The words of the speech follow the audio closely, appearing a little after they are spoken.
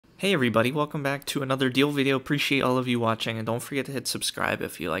Hey everybody, welcome back to another deal video. Appreciate all of you watching, and don't forget to hit subscribe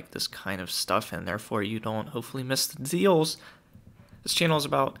if you like this kind of stuff, and therefore you don't hopefully miss the deals. This channel is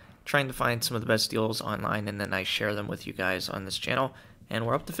about trying to find some of the best deals online, and then I share them with you guys on this channel, and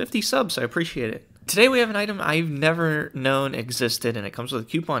we're up to 50 subs, so I appreciate it. Today we have an item I've never known existed, and it comes with a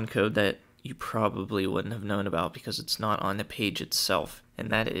coupon code that you probably wouldn't have known about because it's not on the page itself, and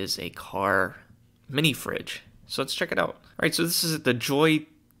that is a car mini fridge. So let's check it out. Alright, so this is the JOYTUTUS.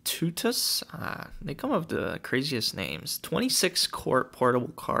 They come up with the craziest names. 26 quart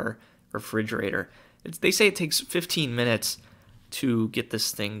portable car refrigerator. They say it takes 15 minutes to get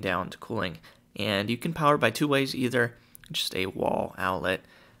this thing down to cooling, and you can power by two ways: either just a wall outlet,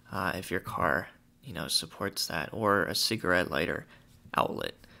 if your car supports that, or a cigarette lighter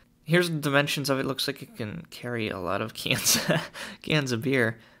outlet. Here's the dimensions of it. Looks like it can carry a lot of cans of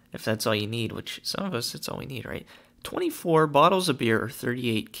beer if that's all you need, which some of us, it's all we need, right? 24 bottles of beer or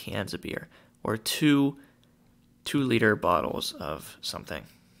 38 cans of beer, or two 2-liter bottles of something.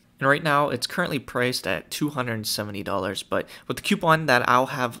 And right now it's currently priced at $270, but with the coupon that I'll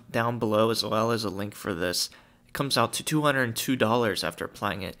have down below, as well as a link for this, it comes out to $202 after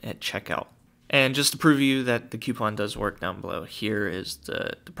applying it at checkout. And just to prove you that the coupon does work, down below here is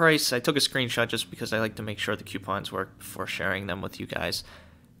the price. I took a screenshot just because I like to make sure the coupons work before sharing them with you guys.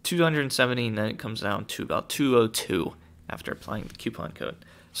 $270, and then it comes down to about $202 after applying the coupon code.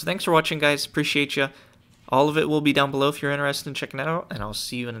 So thanks for watching, guys. Appreciate you. All of it will be down below if you're interested in checking it out, and I'll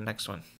see you in the next one.